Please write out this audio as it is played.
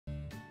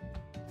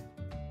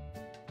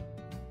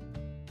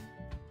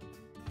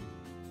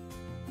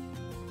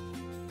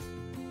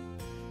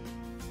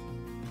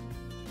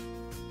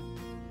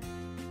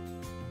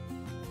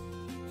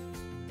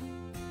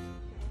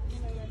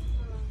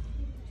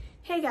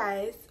Hey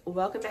guys,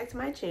 welcome back to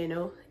my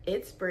channel.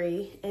 It's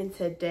Bree and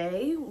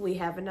today we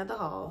have another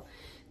haul.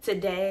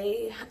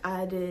 Today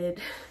I did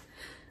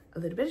a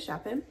little bit of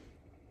shopping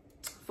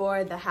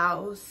for the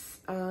house.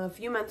 A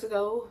few months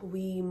ago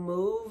we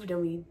moved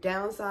and we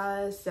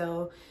downsized,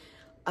 so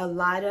a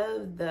lot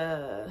of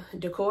the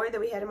decor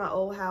that we had in my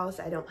old house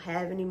I don't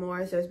have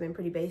anymore, so it's been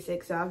pretty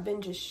basic. So I've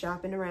been just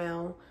shopping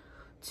around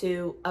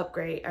to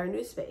upgrade our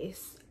new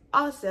space.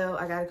 Also,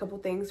 I got a couple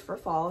things for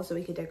fall so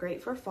we could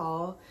decorate for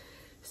fall.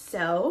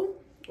 So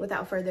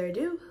without further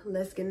ado,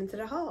 let's get into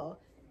the haul.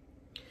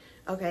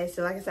 Okay,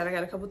 so like I said, I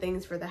got a couple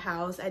things for the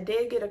house. I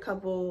did get a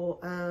couple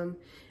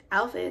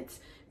outfits,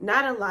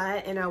 not a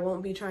lot, and I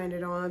won't be trying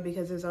it on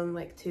because there's only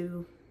like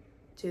two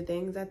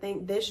things. I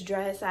think this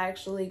dress I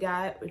actually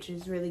got, which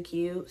is really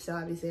cute, so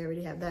obviously I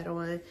already have that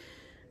on.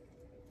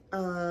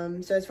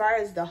 So as far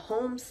as the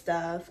home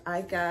stuff,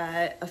 I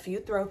got a few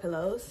throw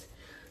pillows.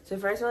 So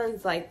the first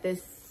one's like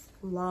this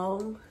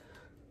long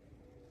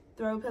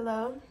throw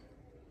pillow.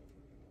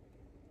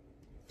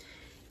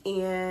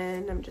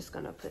 And I'm just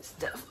gonna put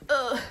stuff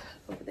over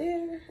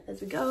there as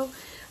we go.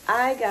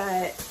 I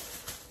got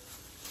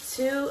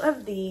two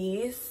of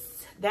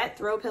these. That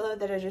throw pillow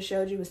that I just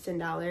showed you was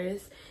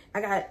 $10.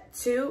 I got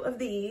two of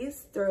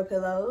these throw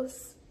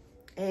pillows,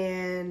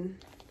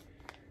 and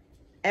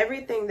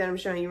everything that I'm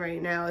showing you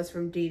right now is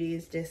from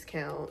DDs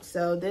discount.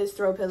 So this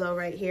throw pillow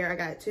right here, I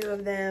got two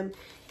of them,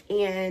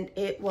 and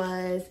it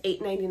was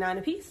 $8.99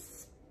 a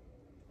piece.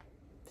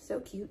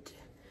 So cute.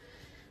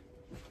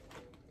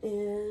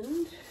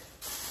 And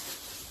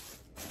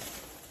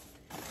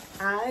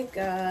I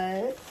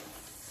got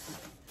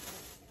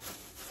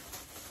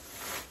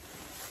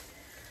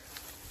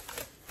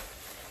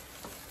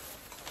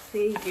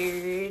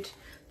figured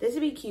this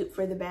would be cute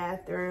for the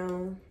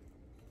bathroom.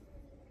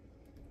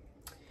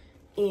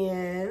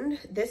 And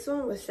this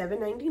one was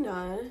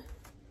 $7.99.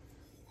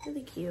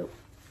 Really cute.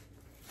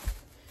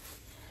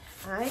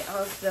 I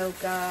also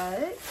got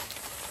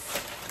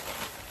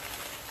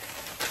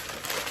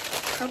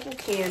couple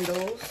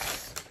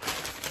candles.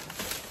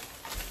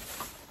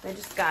 I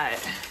just got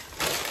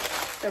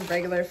a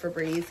regular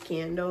Febreze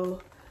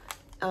candle,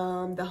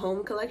 the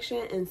home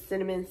collection in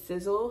cinnamon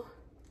sizzle.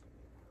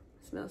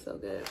 It smells so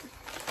good.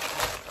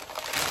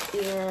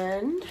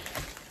 And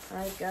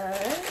I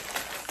got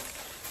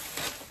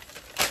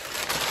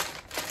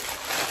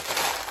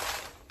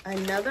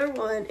another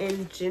one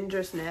in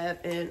ginger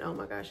snap, and oh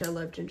my gosh, I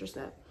love ginger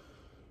snap.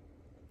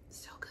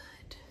 So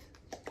good.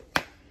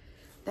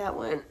 That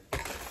one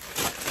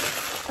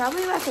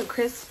probably like a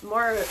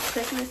more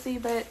Christmassy,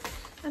 but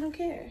I don't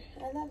care.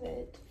 I love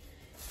it.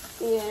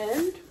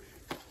 And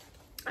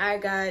I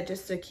got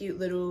just a cute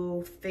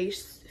little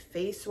face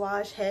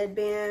wash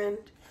headband.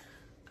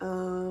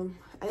 I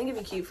think it'd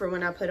be cute for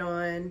when I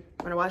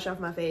wash off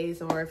my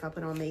face or if I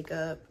put on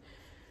makeup.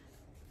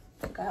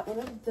 Got one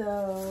of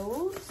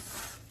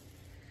those.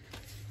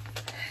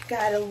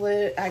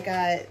 I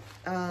got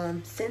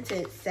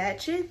scented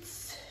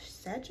sachets.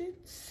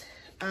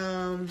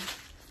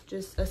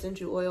 Just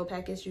essential oil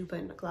package you put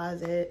in the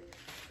closet.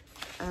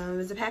 It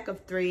was a pack of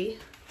 3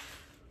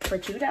 for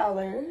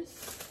 $2.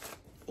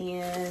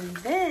 And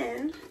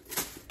then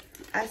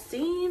I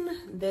seen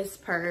this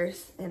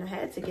purse and I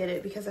had to get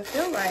it because I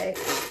feel like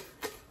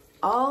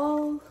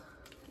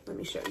let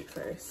me show you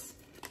first.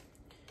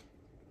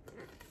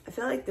 I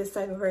feel like this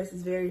type of purse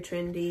is very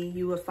trendy.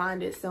 You would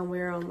find it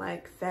somewhere on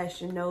like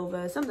Fashion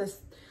Nova, something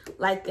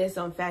like this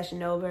on Fashion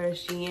Nova,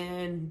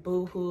 Shein,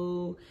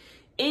 Boohoo,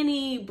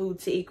 any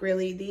boutique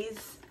really.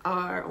 These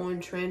are on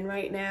trend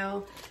right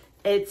now.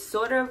 It's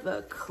sort of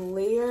a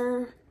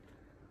clear,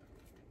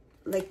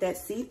 like that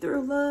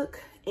see-through look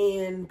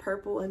in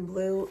purple and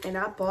blue. And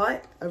I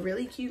bought a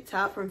really cute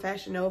top from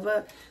Fashion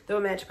Nova that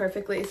would match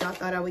perfectly, so I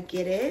thought I would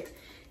get it.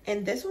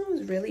 And this one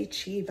was really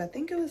cheap. I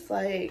think it was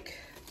like,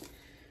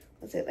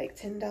 was it like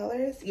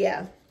 $10?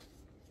 Yeah,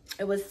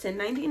 it was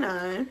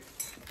 $10.99.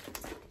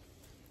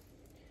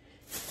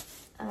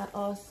 I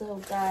also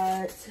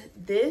got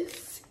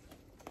this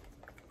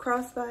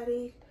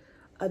crossbody,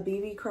 a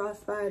BB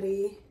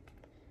crossbody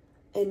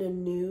in a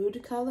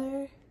nude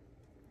color.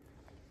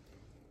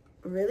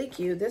 Really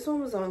cute. This one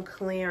was on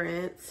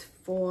clearance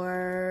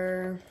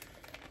for,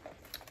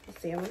 let's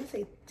see, I want to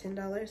say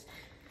 $10.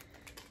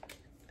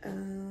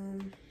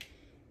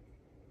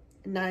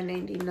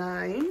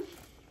 $9.99.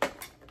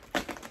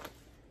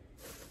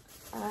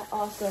 I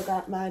also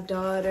got my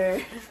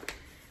daughter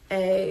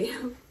a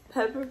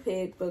Peppa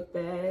Pig book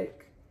bag.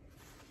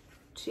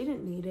 She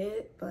didn't need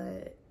it,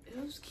 but it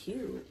was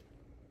cute.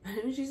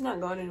 She's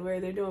not going anywhere.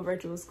 They're doing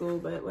virtual school,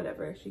 but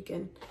whatever. She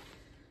can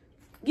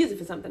use it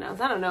for something else.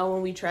 I don't know,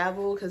 when we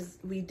travel, because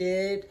we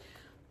did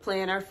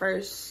plan our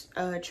first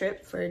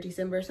trip for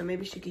December, so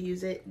maybe she could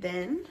use it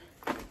then.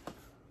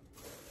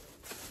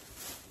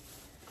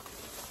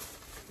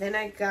 Then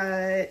I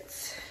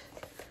got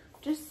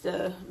just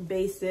a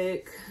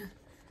basic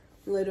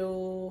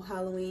little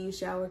Halloween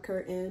shower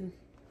curtain.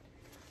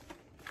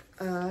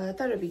 I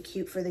thought it'd be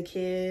cute for the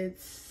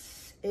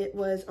kids. It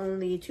was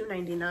only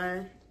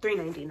 $2.99,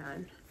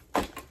 $3.99.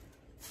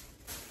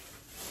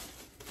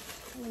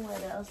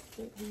 What else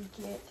did we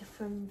get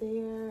from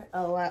there?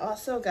 Oh, I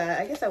also got,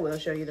 I guess I will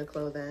show you the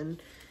clothing.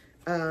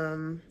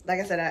 Like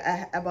I said,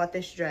 I bought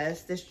this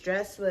dress. This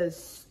dress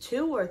was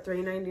 $2 or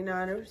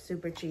 $3.99. It was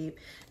super cheap.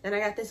 Then I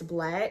got this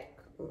black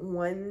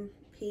one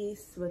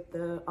piece with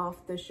the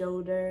off the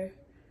shoulder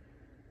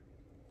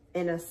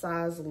in a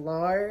size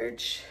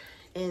large,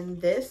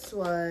 and this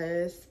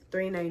was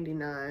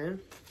 $3.99.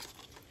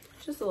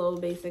 Just a little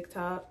basic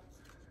top.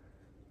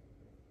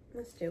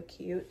 That's still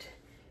cute.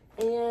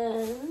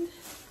 And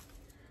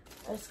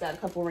I just got a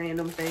couple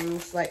random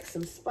things like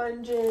some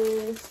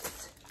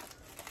sponges.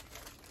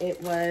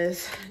 It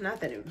was, not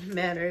that it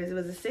matters, it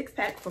was a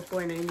 6-pack for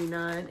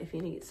 $4.99 if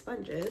you need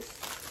sponges.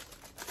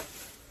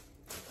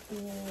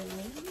 And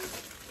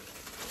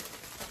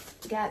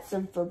got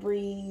some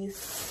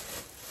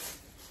Febreze.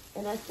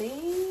 And I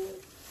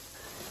think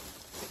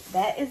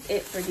that is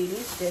it for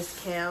DD's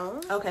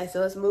discount. Okay, so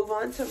let's move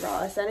on to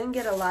Ross. I didn't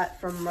get a lot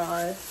from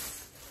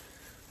Ross.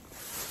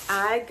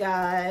 I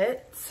got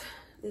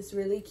this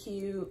really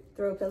cute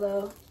throw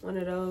pillow, one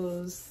of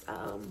those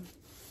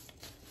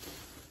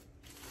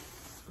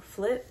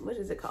flip, what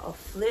is it called?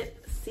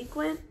 Flip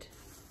sequent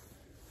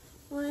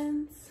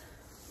ones.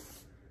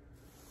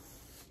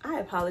 I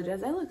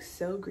apologize, I look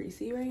so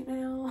greasy right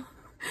now.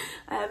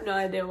 I have no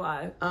idea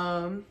why.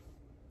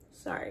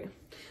 Sorry.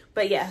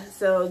 But yeah,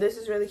 so this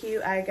is really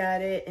cute. I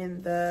got it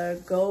in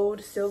the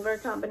gold silver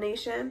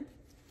combination,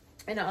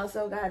 and I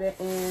also got it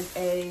in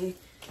a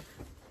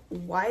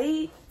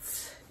white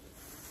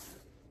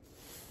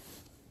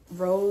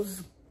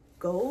rose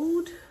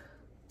gold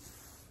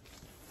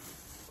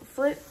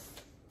flip,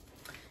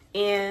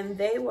 and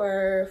they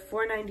were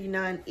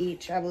 $4.99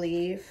 each, I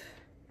believe.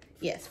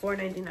 Yes,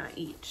 $4.99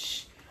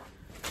 each.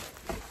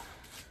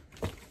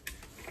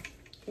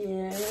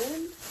 And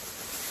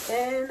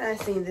then I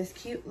seen this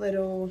cute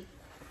little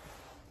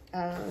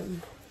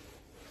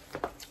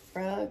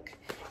rug,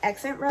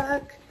 accent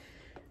rug.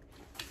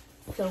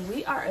 So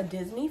we are a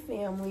Disney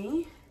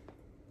family.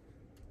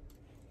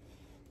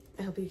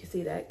 I hope you can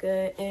see that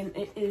good. And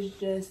it is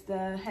just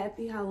the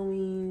Happy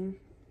Halloween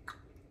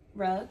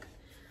rug.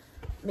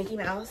 Mickey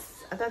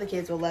Mouse. I thought the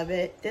kids would love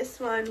it. This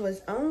one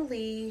was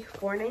only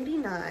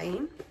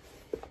 $4.99.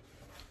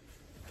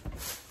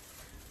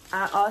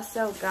 I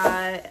also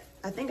got,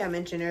 I think I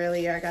mentioned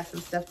earlier, I got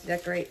some stuff to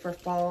decorate for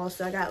fall.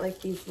 So I got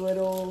like these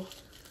little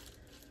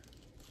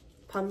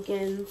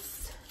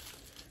pumpkins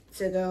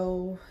to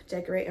go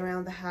decorate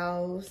around the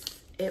house.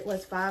 It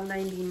was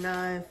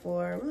 $5.99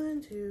 for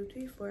 1, 2,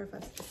 3, 4,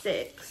 5,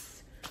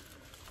 6.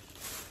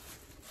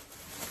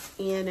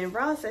 And in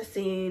Ross, I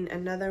seen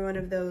another one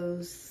of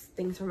those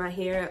things for my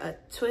hair, a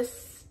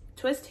twist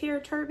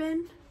hair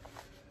turban.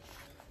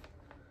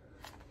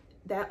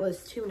 That was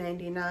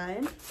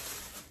 $2.99.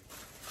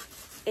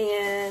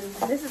 And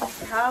this is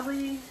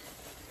probably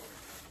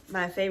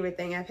my favorite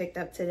thing I picked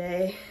up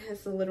today.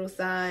 It's a little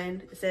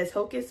sign. It says,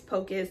 "Hocus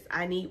Pocus,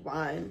 I need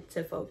wine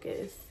to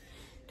focus."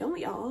 Don't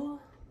we all?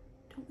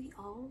 Don't we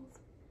all?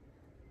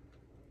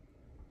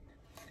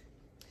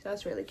 So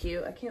that's really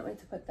cute. I can't wait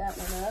to put that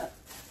one up.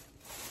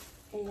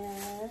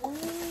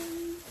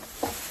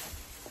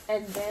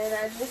 And then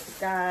I just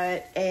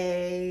got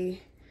a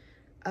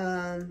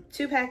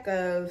 2-pack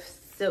of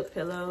silk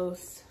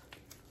pillows.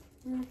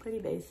 Pretty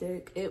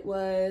basic. It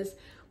was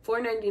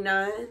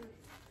 $4.99.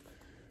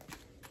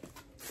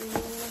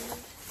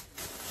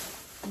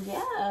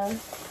 Yeah,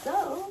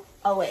 so,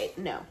 oh wait,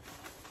 no.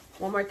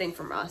 One more thing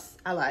from Ross.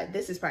 I lied.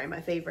 This is probably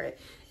my favorite.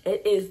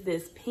 It is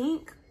this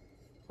pink,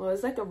 well,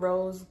 it's like a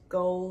rose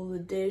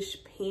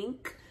goldish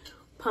pink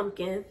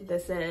pumpkin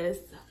that says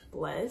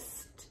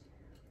blessed.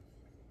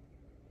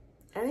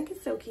 I think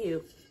it's so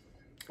cute.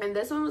 And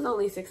this one was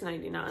only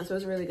 $6.99, so it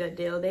was a really good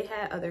deal. They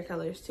had other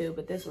colors too,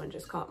 but this one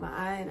just caught my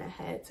eye and I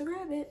had to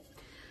grab it.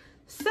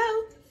 So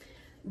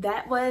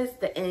that was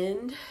the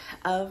end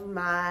of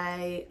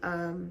my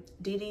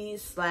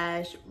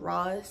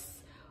DDs/Ross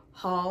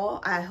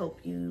haul. I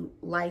hope you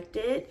liked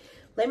it.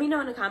 Let me know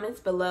in the comments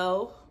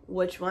below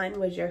which one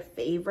was your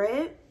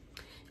favorite.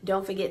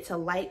 Don't forget to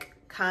like,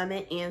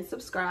 comment, and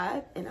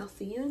subscribe, and I'll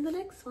see you in the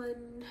next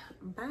one.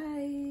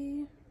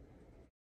 Bye.